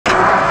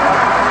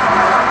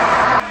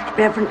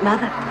Reverend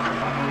Mother,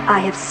 I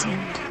have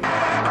sinned.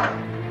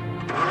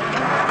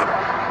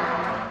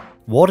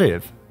 What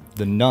if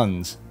the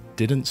nuns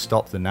didn't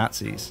stop the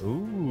Nazis?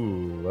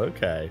 Ooh,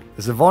 okay.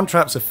 As the Von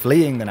Trapps are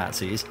fleeing the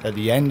Nazis at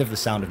the end of The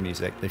Sound of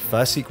Music, they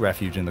first seek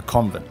refuge in the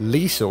convent.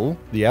 Liesel,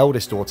 the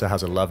eldest daughter,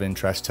 has a love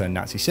interest turned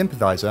Nazi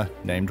sympathizer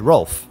named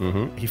Rolf.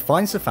 He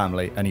finds the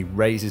family and he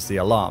raises the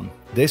alarm.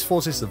 This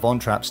forces the Von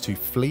Trapps to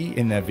flee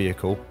in their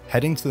vehicle,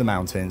 heading to the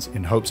mountains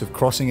in hopes of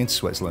crossing into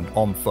Switzerland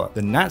on foot.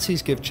 The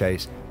Nazis give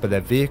chase, but their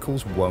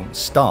vehicles won't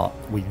start.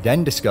 We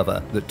then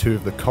discover that two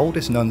of the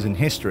coldest nuns in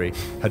history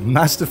had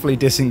masterfully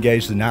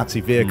disengaged the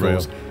Nazi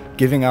vehicles,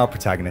 giving our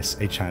protagonists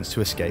a chance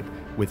to escape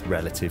with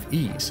relative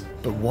ease.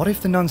 But what if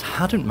the nuns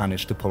hadn't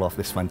managed to pull off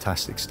this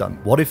fantastic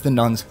stunt? What if the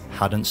nuns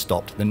hadn't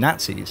stopped the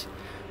Nazis?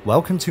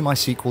 Welcome to my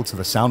sequel to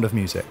The Sound of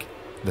Music,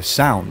 The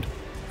Sound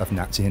of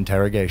Nazi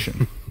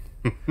Interrogation.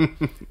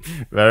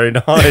 Very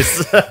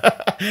nice.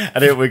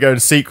 And we're going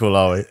sequel,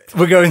 are we?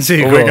 We're going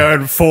sequel. Or we're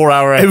going 4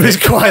 hour It was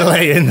quite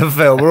late in the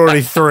film. We're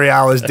already 3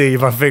 hours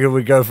deep. I figured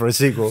we'd go for a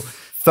sequel.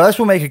 First,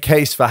 we'll make a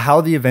case for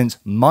how the events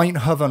might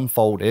have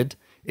unfolded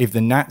if the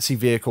Nazi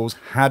vehicles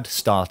had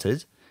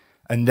started.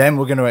 And then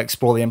we're going to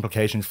explore the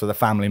implications for the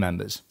family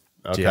members.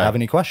 Okay. Do you have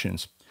any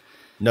questions?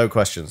 No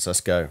questions. Let's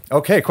go.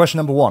 Okay, question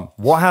number one.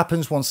 What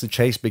happens once the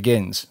chase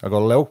begins? I've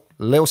got a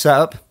little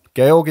setup.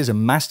 Georg is a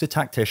master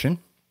tactician.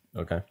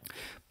 Okay.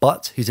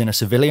 But he's in a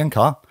civilian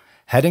car,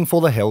 heading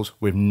for the hills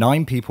with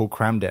 9 people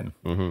crammed in.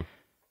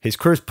 His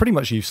crew is pretty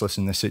much useless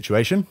in this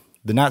situation.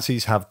 The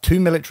Nazis have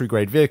 2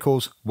 military-grade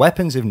vehicles,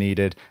 weapons if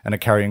needed, and are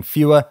carrying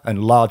fewer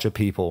and larger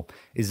people.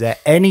 Is there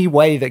any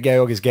way that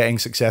Georg is getting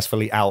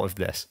successfully out of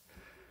this?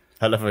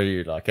 I love how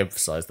you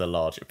emphasize the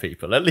larger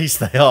people. At least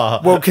they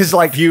are. Well, because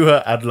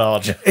fewer and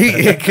larger.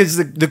 Because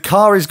the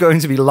car is going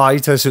to be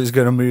lighter, so it's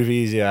going to move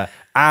easier,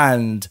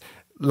 and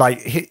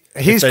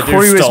his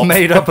crew is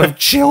made up of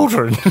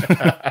children.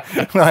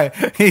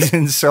 He's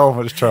in so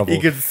much trouble. He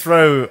could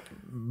throw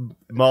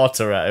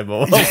Martyr at him,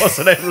 or what's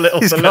the name? The little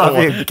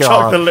one.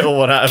 Chuck the little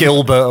one at him.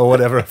 Gilbert, or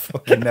whatever her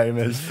fucking name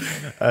is.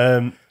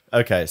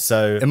 Okay,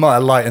 so it might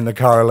have lightened the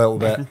car a little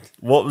bit.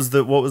 What was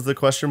the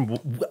question?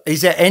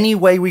 Is there any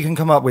way we can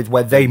come up with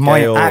where they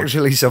might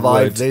actually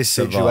survive this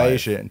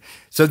situation?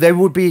 So there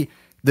would be,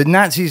 the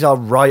Nazis are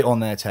right on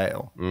their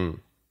tail.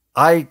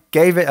 I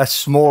gave it a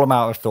small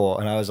amount of thought,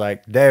 and I was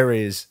like, there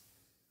is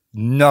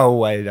no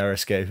way they're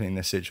escaping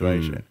this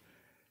situation.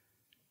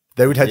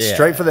 They would head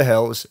straight for the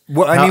hills.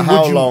 Well,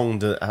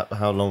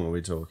 how long are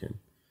we talking?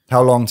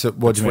 How long to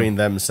what between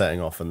them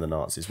setting off and the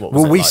Nazis? What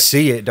was we like?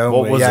 See it, don't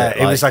what we? Was yeah,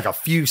 it was like a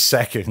few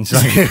seconds.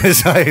 It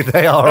was like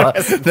they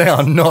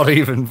are not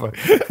even. Like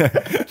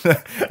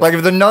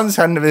if the nuns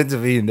hadn't have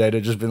intervened, they'd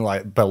have just been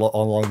like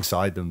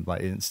alongside them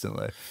like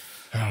instantly.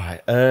 All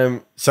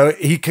right. So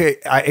he could.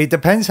 It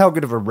depends how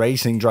good of a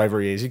racing driver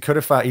he is. He could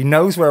have found. He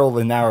knows where all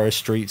the narrow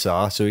streets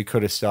are, so he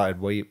could have started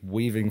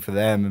weaving for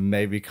them and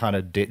maybe kind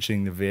of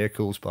ditching the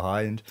vehicles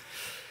behind.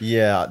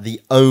 Yeah,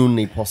 the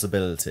only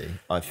possibility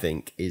I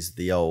think is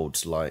the old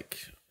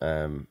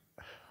turn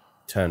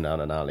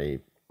down an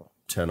alley,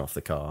 turn off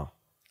the car.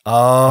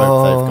 Oh,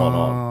 hope they've gone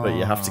on, but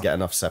you have to get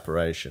enough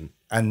separation.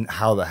 And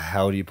how the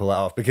hell do you pull that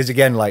off? Because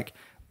again,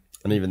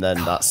 and even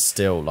then, that's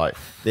still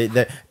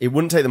it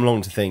wouldn't take them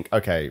long to think.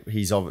 Okay,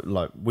 he's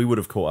we would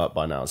have caught up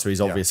by now, so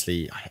he's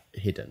obviously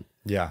hidden.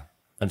 Yeah,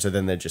 and so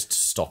then they just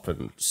stop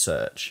and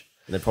search.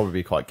 And they'd probably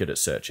be quite good at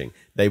searching.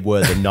 They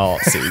were the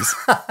Nazis.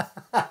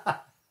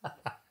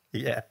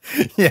 Yeah.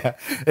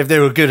 If they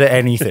were good at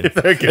anything, if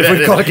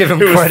we've got to give them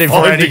credit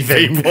for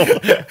anything.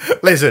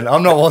 Listen,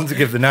 I'm not one to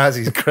give the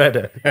Nazis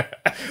credit,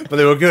 but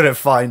they were good at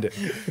finding.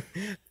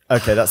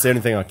 Okay, that's the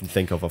only thing I can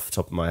think of off the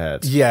top of my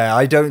head. Yeah,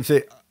 I don't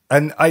think,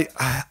 and I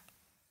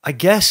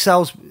guess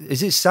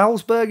is it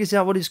Salzburg? Is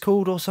that what it's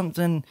called or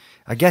something?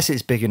 I guess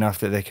it's big enough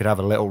that they could have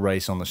a little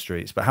race on the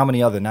streets. But how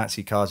many other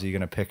Nazi cars are you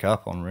going to pick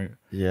up en route?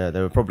 Yeah,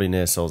 they were probably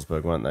near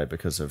Salzburg, weren't they,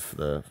 because of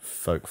the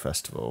folk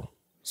festival.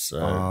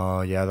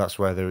 So, yeah, that's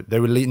where they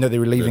were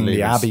leaving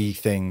the abbey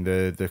thing,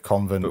 the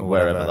convent, or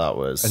wherever that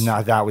was, and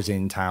that was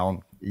in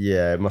town.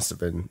 Yeah, it must have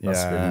been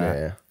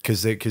near.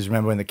 Because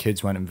remember when the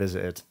kids went and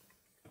visited?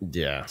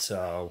 Yeah.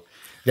 So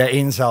they're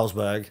in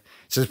Salzburg.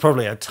 So there's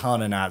probably a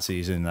ton of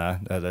Nazis in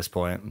there at this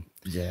point.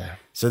 Yeah.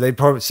 So they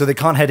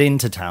can't head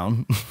into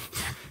town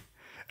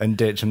and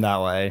ditch them that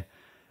way,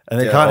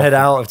 and they can't head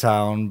out of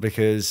town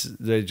because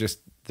they're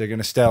going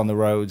to stay on the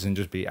roads and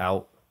just be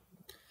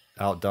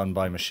outdone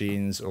by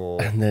machines.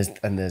 And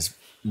there's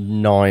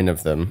 9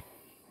 of them,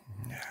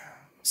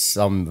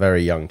 some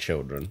very young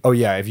children. Oh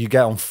yeah, if you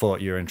get on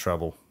foot, you're in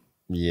trouble.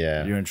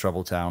 Yeah, you're in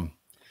trouble town.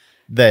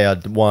 They are.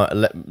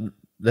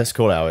 Let's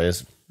call it how it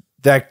is.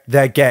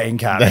 They're getting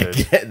captured.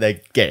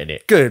 They're getting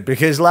it. Good,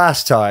 because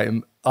last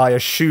time I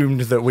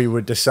assumed that we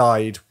would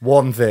decide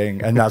one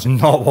thing, and that's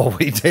not what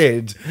we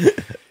did.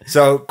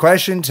 So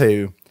question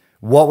 2,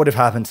 what would have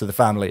happened to the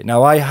family?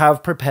 Now I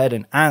have prepared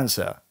an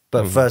answer,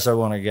 but first I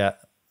want to get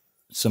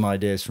some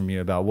ideas from you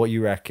about what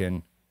you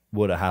reckon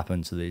would have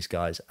happened to these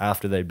guys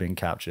after they'd been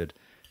captured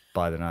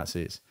by the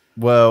Nazis.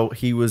 Well,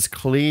 he was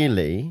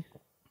clearly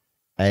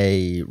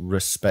a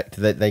respect.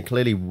 They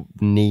clearly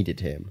needed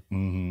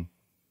him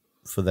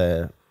for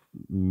their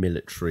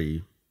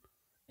military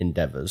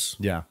endeavors.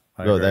 Yeah.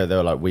 They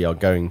were like, we are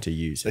going to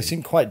use him. They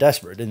seemed quite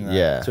desperate, didn't they?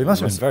 Yeah. So he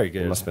must have been very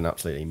good. He must have been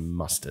absolutely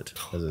mustard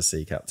as a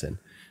sea captain.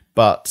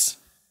 But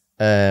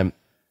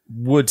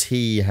would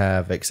he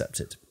have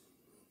accepted?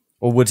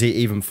 Or would he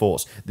even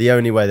force? The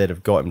only way they'd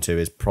have got him to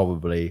is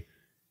probably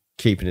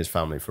keeping his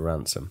family for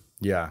ransom.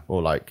 Yeah.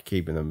 Or like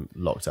keeping them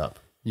locked up.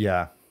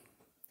 Yeah.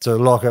 So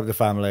lock up the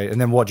family.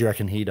 And then what do you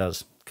reckon he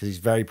does? Because he's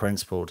very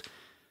principled.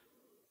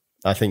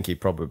 I think he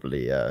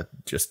probably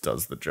just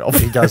does the job.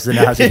 He does the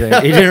Nazi thing.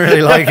 He didn't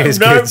really like his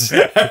kids.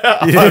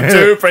 I'm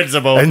too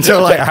principled.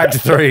 Until like Act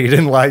 3, he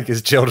didn't like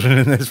his children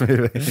in this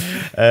movie.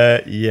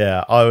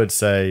 Yeah, I would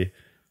say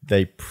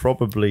they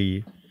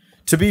probably...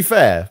 To be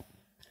fair,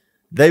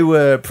 they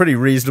were pretty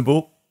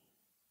reasonable.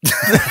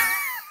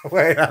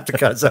 Wait, I have to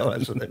cut so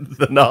much.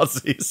 The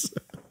Nazis.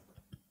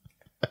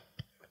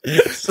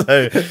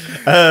 So,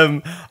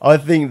 I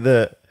think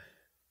that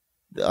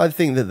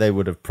they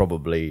would have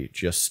probably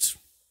just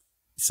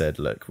said,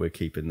 "Look, we're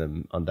keeping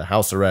them under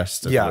house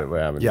arrest." And Yeah, we're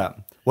having... yeah.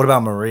 What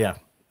about Maria?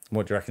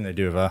 What do you reckon they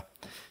do with her?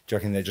 Do you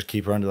reckon they just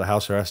keep her under the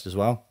house arrest as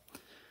well?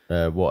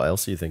 What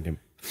else are you thinking?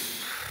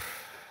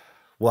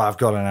 Well, I've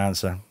got an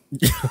answer.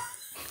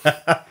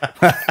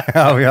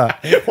 Oh yeah,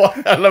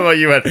 I love how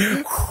you went.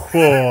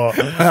 Whoa,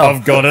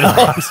 I've got an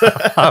answer.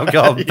 I've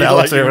got a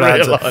belter of an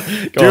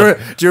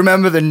answer. Do you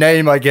remember the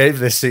name I gave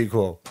this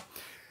sequel?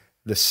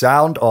 The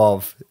Sound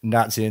of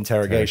Nazi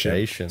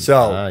Interrogation.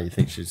 So, you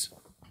think she's...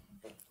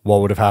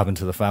 What would have happened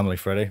to the family,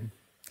 Freddie?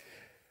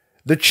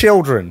 The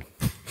children.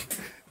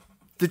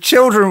 The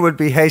children would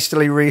be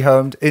hastily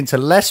rehomed into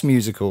less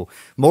musical,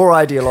 more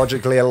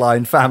ideologically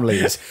aligned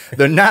families.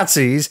 The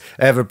Nazis,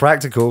 ever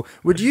practical,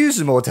 would use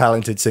the more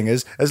talented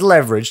singers as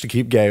leverage to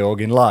keep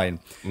Georg in line.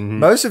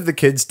 Most of the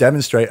kids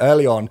demonstrate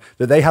early on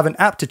that they have an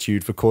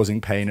aptitude for causing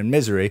pain and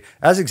misery,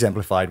 as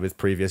exemplified with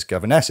previous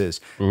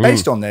governesses.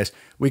 Based on this,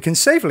 we can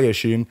safely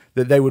assume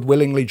that they would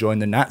willingly join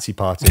the Nazi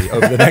party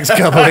over the next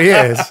couple of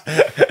years.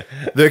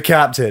 The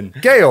captain,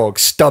 Georg,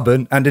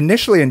 stubborn and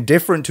initially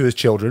indifferent to his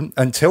children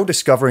until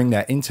discovering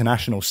their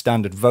international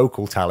standard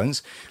vocal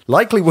talents,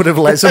 likely would have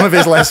let some of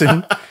his less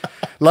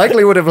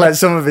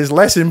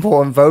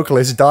important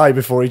vocalists die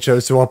before he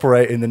chose to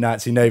operate in the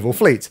Nazi naval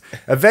fleet.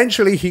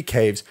 Eventually, he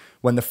caves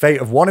when the fate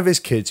of one of his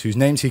kids, whose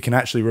names he can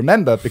actually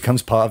remember,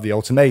 becomes part of the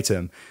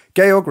ultimatum.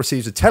 Georg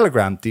receives a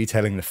telegram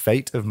detailing the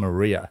fate of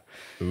Maria.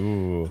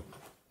 Ooh.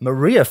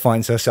 Maria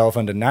finds herself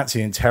under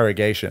Nazi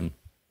interrogation.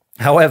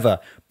 However,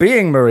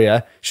 being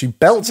Maria, she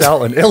belts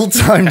out an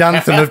ill-timed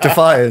anthem of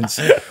defiance.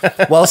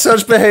 While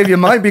such behavior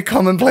might be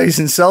commonplace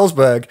in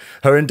Salzburg,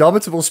 her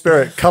indomitable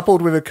spirit,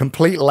 coupled with a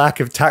complete lack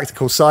of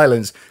tactical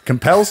silence,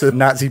 compels the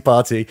Nazi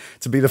party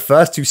to be the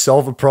first to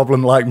solve a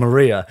problem like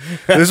Maria.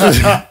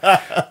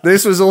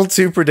 This was all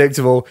too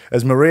predictable,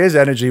 as Maria's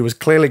energy was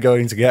clearly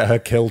going to get her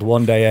killed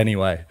one day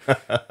anyway.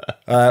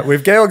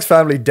 With Georg's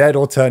family dead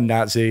or turned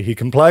Nazi, he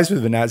complies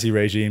with the Nazi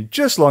regime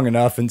just long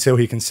enough until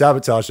he can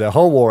sabotage their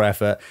whole war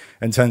effort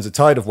and turns the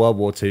tide of World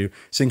War II,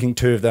 sinking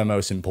two of their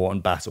most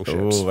important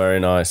battleships. Oh, very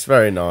nice,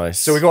 very nice.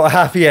 So we got a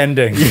happy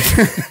ending.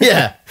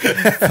 Yeah.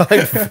 Fuck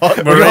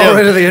We got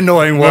rid of the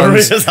annoying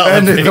ones.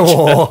 Ended the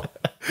war.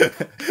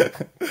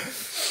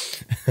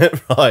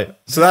 Right.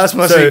 So that's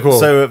my sequel.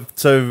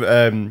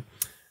 So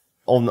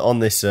on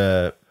this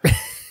at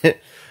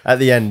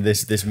the end,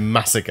 this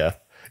massacre.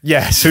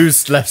 Yes.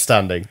 Who's left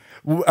standing?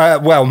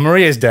 Well,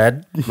 Maria's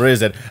dead. Maria's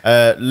dead.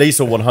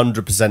 Lisa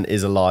 100%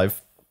 is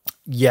alive.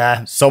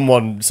 Yeah.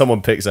 Someone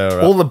picks her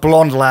up. All the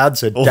blonde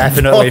lads are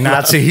definitely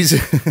Nazis.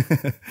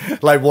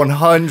 Like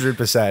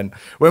 100%.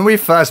 When we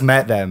first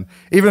met them,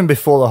 even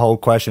before the whole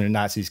question of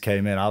Nazis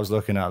came in, I was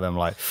looking at them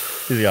like,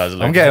 These guys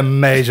are I'm getting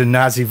major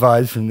Nazi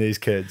vibes from these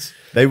kids.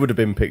 They would have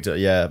been picked up,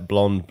 yeah,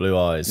 blonde, blue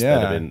eyes.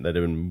 Yeah. They'd have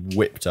been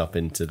whipped up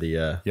into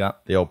the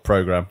the old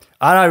program.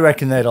 And I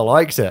reckon they'd have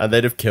liked it. And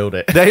they'd have killed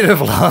it. They'd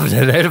have loved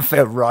it. They'd have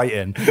fit right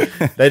in.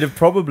 They'd have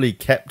probably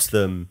kept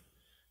them,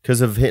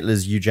 because of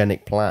Hitler's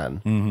eugenic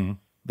plan,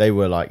 they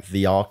were like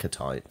the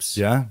archetypes.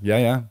 Yeah.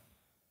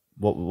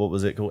 What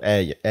was it called?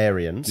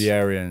 Aryans. The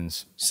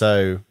Aryans.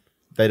 So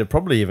they'd have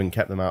probably even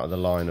kept them out of the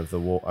line of the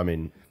war. I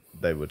mean,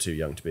 they were too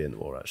young to be in the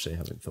war, actually,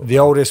 having thought. The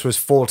oldest was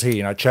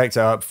 14. I checked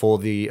it up for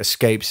the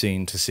escape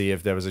scene to see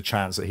if there was a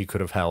chance that he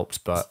could have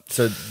helped, but...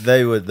 So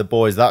they were the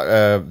boys,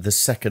 that the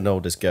second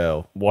oldest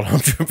girl,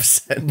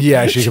 100%.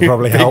 Yeah, she could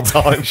probably help.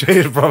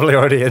 She's probably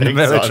already in the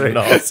military.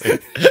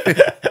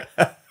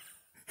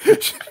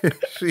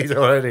 She's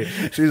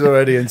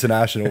already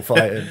international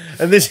fighting.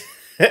 And this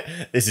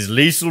is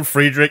Liesel,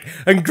 Friedrich,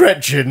 and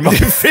Gretchen, my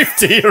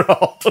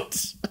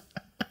 50-year-old.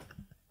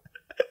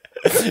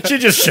 She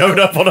just showed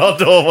up on our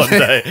door one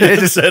day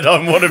and said,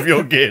 "I'm one of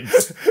your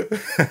kids."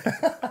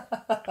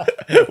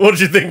 What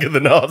do you think of the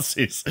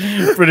Nazis?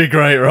 Pretty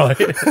great, right?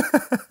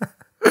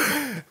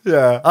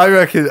 Yeah, I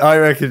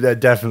reckon they're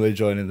definitely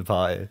joining the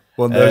party.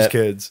 One of those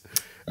kids.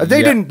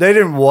 They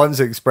didn't once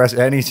express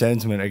any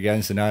sentiment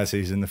against the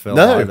Nazis in the film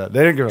either. They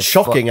didn't give a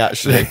shocking fuck.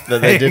 actually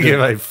that they didn't give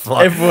a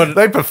fuck.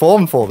 They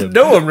performed for them.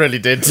 No one really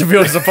did, to be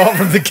honest, apart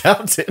from the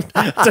captain.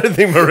 I don't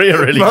think Maria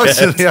really Most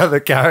cared. of the other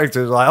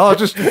characters like, oh,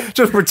 just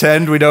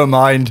pretend we don't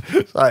mind.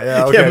 It's like,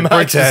 yeah, okay,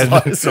 Max pretend. is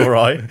like, it's all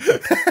right.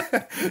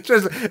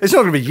 It's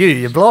not going to be you.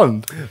 You're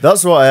blonde.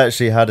 That's what I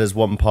actually had as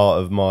one part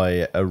of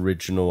my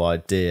original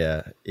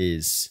idea.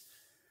 Is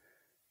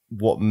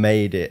what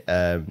made it.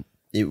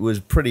 It was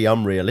pretty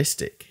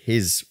unrealistic.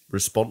 His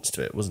response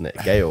to it, wasn't it,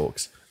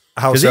 Georg's?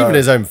 Because even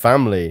his own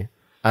family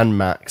and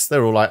Max,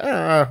 they're all like,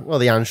 well,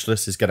 the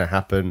Anschluss is going to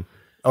happen.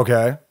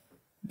 Okay.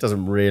 It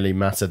doesn't really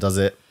matter, does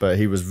it? But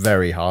he was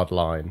very hard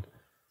line.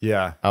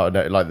 Yeah.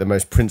 Like the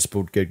most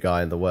principled good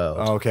guy in the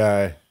world.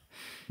 Okay.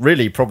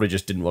 Really, probably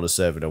just didn't want to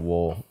serve in a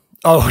war.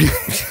 Oh,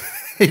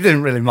 he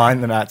didn't really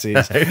mind the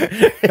Nazis.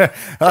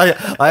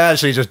 I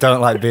actually just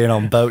don't like being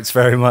on boats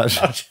very much.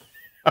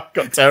 I've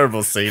got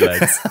terrible sea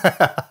legs.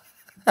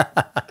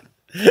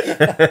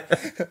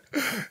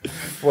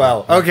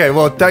 Well, okay.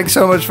 Well, thanks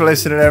so much for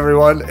listening,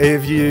 everyone.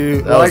 If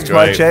you liked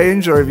my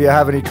change or if you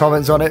have any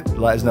comments on it,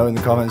 let us know in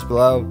the comments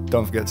below.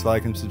 Don't forget to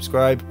like and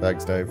subscribe.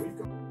 Thanks, Dave.